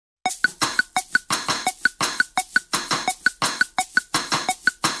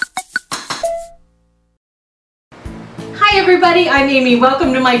everybody, I'm Amy.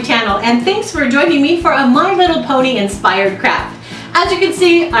 Welcome to my channel and thanks for joining me for a My Little Pony inspired craft. As you can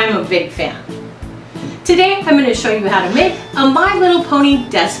see, I'm a big fan. Today I'm going to show you how to make a My Little Pony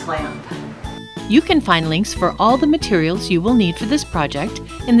desk lamp. You can find links for all the materials you will need for this project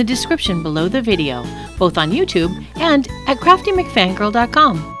in the description below the video, both on YouTube and at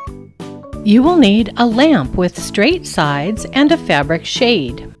CraftyMcFangirl.com. You will need a lamp with straight sides and a fabric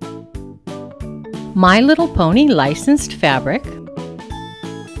shade, My Little Pony licensed fabric,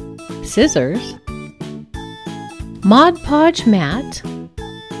 scissors, Mod Podge mat,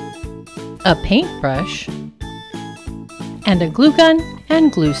 a paintbrush, and a glue gun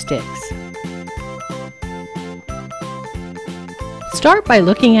and glue sticks. Start by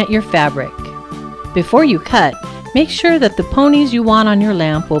looking at your fabric. Before you cut, make sure that the ponies you want on your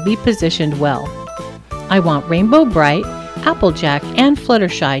lamp will be positioned well. I want Rainbow Bright, Applejack, and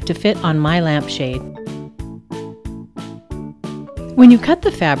Fluttershy to fit on my lampshade. When you cut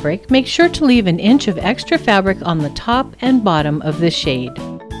the fabric, make sure to leave an inch of extra fabric on the top and bottom of the shade.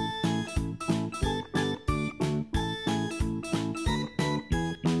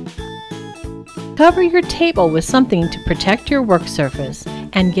 Cover your table with something to protect your work surface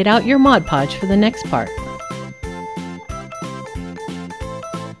and get out your Mod Podge for the next part.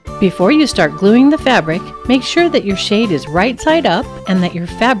 Before you start gluing the fabric, make sure that your shade is right side up and that your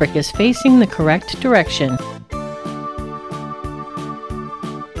fabric is facing the correct direction.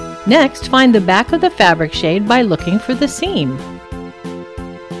 Next, find the back of the fabric shade by looking for the seam.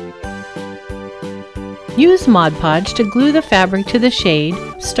 Use Mod Podge to glue the fabric to the shade,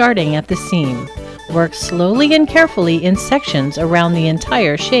 starting at the seam. Work slowly and carefully in sections around the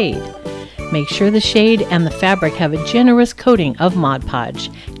entire shade. Make sure the shade and the fabric have a generous coating of Mod Podge,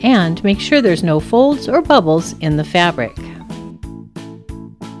 and make sure there's no folds or bubbles in the fabric.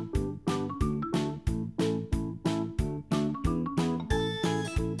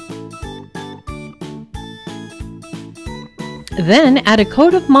 Then add a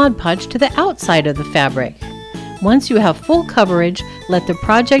coat of Mod Podge to the outside of the fabric. Once you have full coverage, let the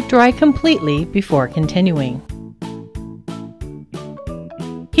project dry completely before continuing.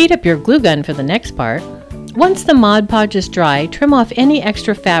 Heat up your glue gun for the next part. Once the Mod Podge is dry, trim off any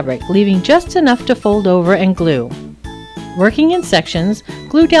extra fabric, leaving just enough to fold over and glue. Working in sections,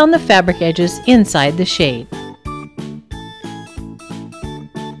 glue down the fabric edges inside the shade.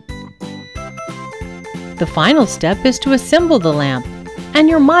 The final step is to assemble the lamp, and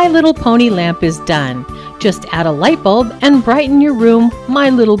your My Little Pony lamp is done. Just add a light bulb and brighten your room My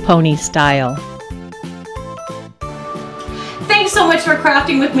Little Pony style. Thanks so much for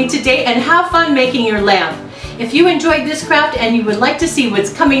crafting with me today and have fun making your lamp. If you enjoyed this craft and you would like to see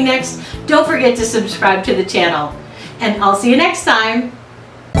what's coming next, don't forget to subscribe to the channel. And I'll see you next time.